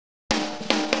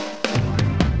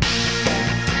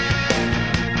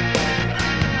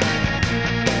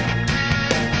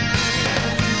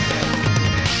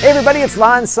everybody, it's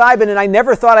Lon.TV, and I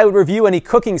never thought I would review any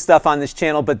cooking stuff on this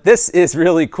channel, but this is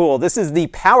really cool. This is the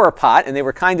Powerpot, and they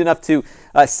were kind enough to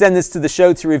send this to the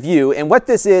show to review. And what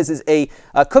this is a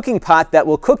cooking pot that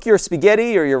will cook your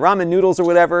spaghetti or your ramen noodles or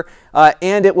whatever,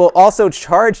 and it will also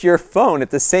charge your phone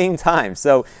at the same time.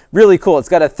 So really cool. It's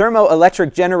got a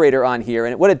thermoelectric generator on here,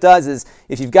 and what it does is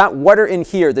if you've got water in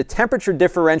here, the temperature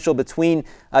differential between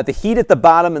the heat at the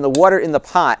bottom and the water in the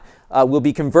pot will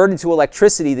be converted to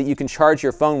electricity that you can charge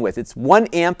your phone with. It's 1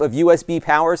 amp of USB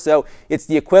power, so it's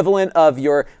the equivalent of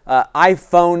your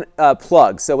iPhone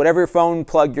plug. So whatever phone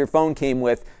plug your phone came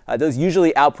with, those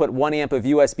usually output 1 amp of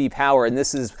USB power, and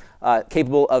this is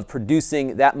capable of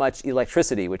producing that much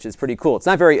electricity, which is pretty cool. It's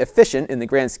not very efficient in the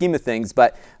grand scheme of things,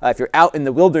 but if you're out in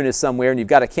the wilderness somewhere and you've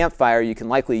got a campfire, you can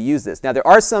likely use this. Now, there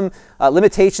are some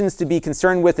limitations to be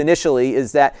concerned with initially,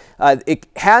 is that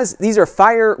these are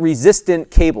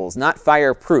fire-resistant cables, not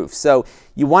fireproof. So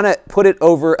you want to put it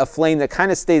over a flame that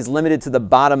kind of stays limited to the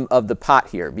bottom of the pot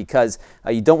here, because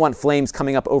you don't want flames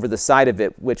coming up over the side of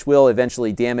it, which will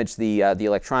eventually damage the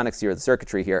electronics here, the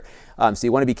circuitry here. So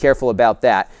you want to be careful about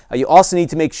that. You also need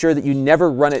to make sure that you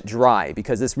never run it dry,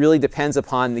 because this really depends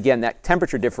upon, again, that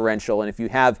temperature differential. And if you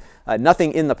have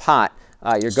nothing in the pot,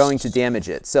 you're going to damage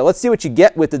it. So let's see what you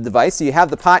get with the device. So you have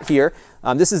the pot here.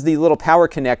 This is the little power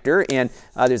connector, and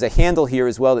there's a handle here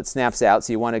as well that snaps out.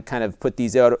 So you want to kind of put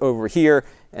these out over here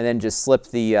and then just slip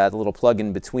the little plug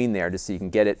in between there, just so you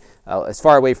can get it as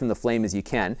far away from the flame as you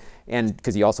can, and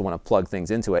because you also want to plug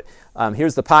things into it.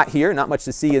 Here's the pot here, not much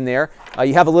to see in there.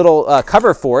 You have a little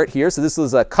cover for it here. So this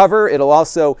is a cover. It'll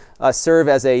also serve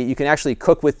as you can actually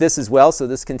cook with this as well. So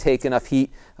this can take enough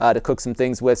heat to cook some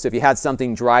things with. So if you had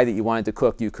something dry that you wanted to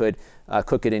cook, you could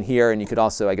cook it in here, and you could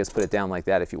also, I guess, put it down like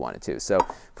that if you wanted to. So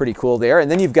pretty cool there. And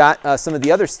then you've got some of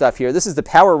the other stuff here. This is the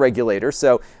power regulator.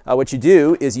 So what you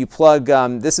do is you plug,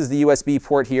 this is the USB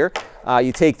port here.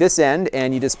 You take this end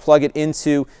and you just plug it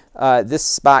into this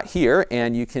spot here,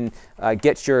 and you can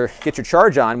get your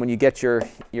charge on when you get your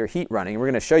heat running. And we're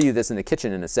going to show you this in the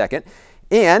kitchen in a second.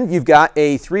 And you've got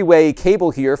a 3-way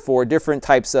cable here for different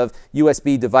types of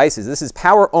USB devices. This is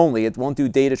power only. It won't do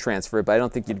data transfer, but I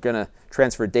don't think you're going to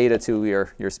transfer data to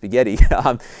your spaghetti.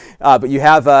 But you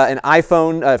have an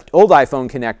iPhone, old iPhone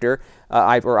connector,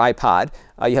 or iPod.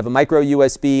 You have a micro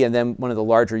USB and then one of the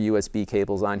larger USB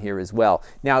cables on here as well.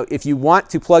 Now, if you want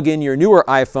to plug in your newer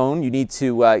iPhone, you need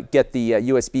to get the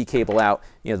USB cable out,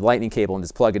 the lightning cable, and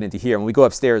just plug it into here. When we go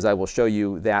upstairs, I will show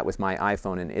you that with my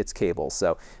iPhone and its cable.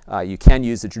 So you can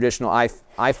use the traditional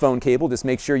iPhone cable. Just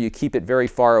make sure you keep it very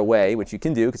far away, which you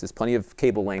can do because there's plenty of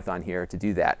cable length on here to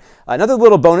do that. Another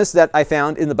little bonus that I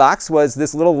found in the box was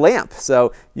this little lamp.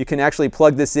 So you can actually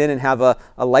plug this in and have a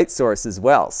light source as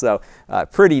well. So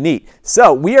pretty neat.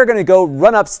 So we are going to go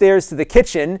run upstairs to the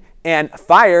kitchen and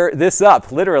fire this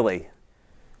up, literally.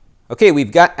 Okay,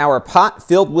 we've got our pot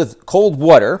filled with cold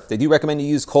water. They do recommend you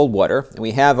use cold water. And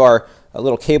we have our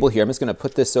little cable here. I'm just going to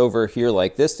put this over here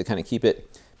like this to kind of keep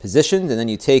it positioned. And then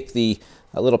you take the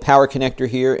little power connector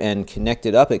here and connect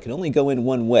it up. It can only go in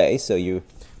one way, so you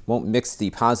won't mix the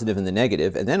positive and the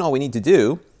negative. And then all we need to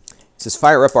do is just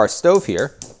fire up our stove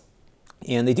here.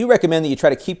 And they do recommend that you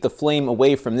try to keep the flame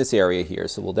away from this area here,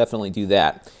 so we'll definitely do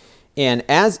that. And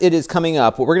as it is coming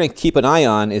up, what we're going to keep an eye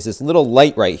on is this little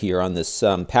light right here on this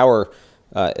power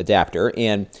adapter.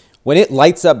 And when it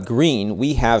lights up green,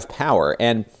 we have power.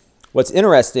 And what's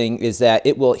interesting is that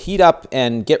it will heat up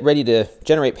and get ready to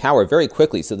generate power very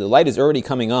quickly. So the light is already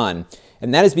coming on.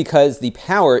 And that is because the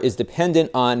power is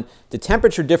dependent on the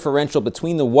temperature differential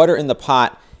between the water in the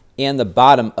pot and the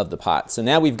bottom of the pot. So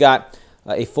now we've got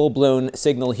a full-blown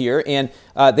signal here, and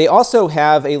they also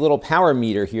have a little power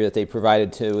meter here that they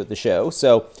provided to the show.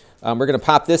 So we're going to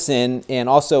pop this in and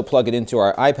also plug it into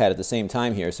our iPad at the same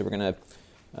time here. So we're going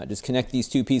to just connect these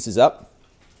two pieces up.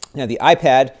 Now the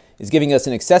iPad is giving us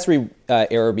an accessory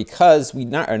error because we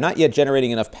are not yet generating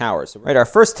enough power. So our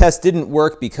first test didn't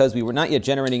work because we were not yet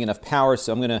generating enough power,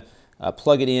 so I'm going to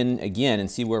plug it in again and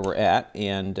see where we're at.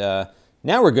 And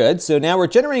now we're good. So now we're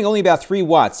generating only about 3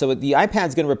 watts. So the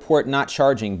iPad's going to report not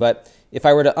charging. But if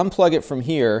I were to unplug it from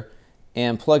here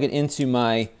and plug it into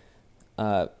my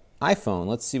iPhone,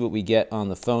 let's see what we get on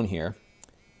the phone here.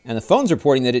 And the phone's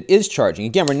reporting that it is charging.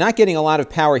 Again, we're not getting a lot of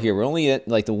power here. We're only at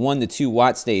like the 1 to 2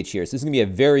 watt stage here. So this is going to be a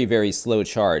very, very slow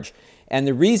charge. And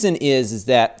the reason is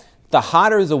that the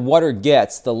hotter the water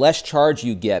gets, the less charge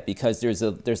you get because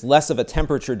there's less of a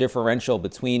temperature differential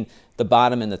between the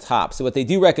bottom and the top. So what they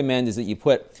do recommend is that you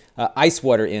put ice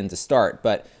water in to start.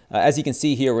 But as you can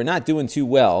see here, we're not doing too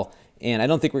well, and I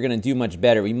don't think we're going to do much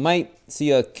better. We might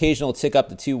see an occasional tick up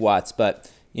to 2 watts, but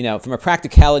from a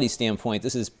practicality standpoint,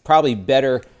 this is probably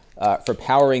better for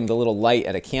powering the little light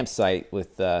at a campsite,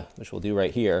 with which we'll do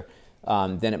right here,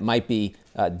 than it might be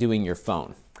doing your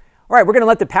phone. All right, we're going to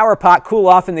let the power pot cool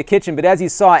off in the kitchen, but as you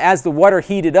saw, as the water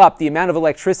heated up, the amount of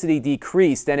electricity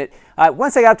decreased, and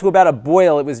once I got to about a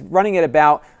boil, it was running at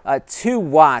about 2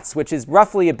 watts, which is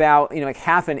roughly about like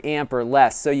half an amp or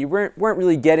less. So you weren't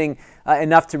really getting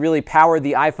enough to really power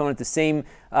the iPhone at the same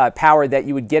power that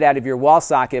you would get out of your wall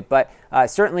socket, but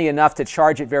certainly enough to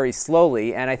charge it very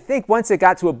slowly. And I think once it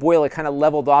got to a boil, it kind of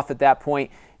leveled off at that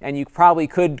point, and you probably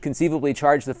could conceivably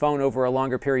charge the phone over a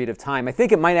longer period of time. I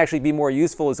think it might actually be more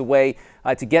useful as a way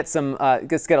to get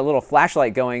just get a little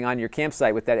flashlight going on your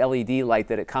campsite with that LED light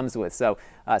that it comes with. So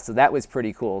that was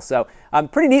pretty cool. So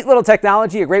pretty neat little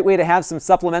technology, a great way to have some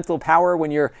supplemental power when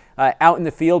you're out in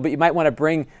the field, but you might want to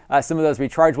bring some of those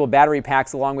rechargeable battery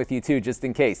packs along with you too, just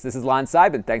in case. This is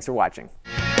Lon.TV, and thanks for watching.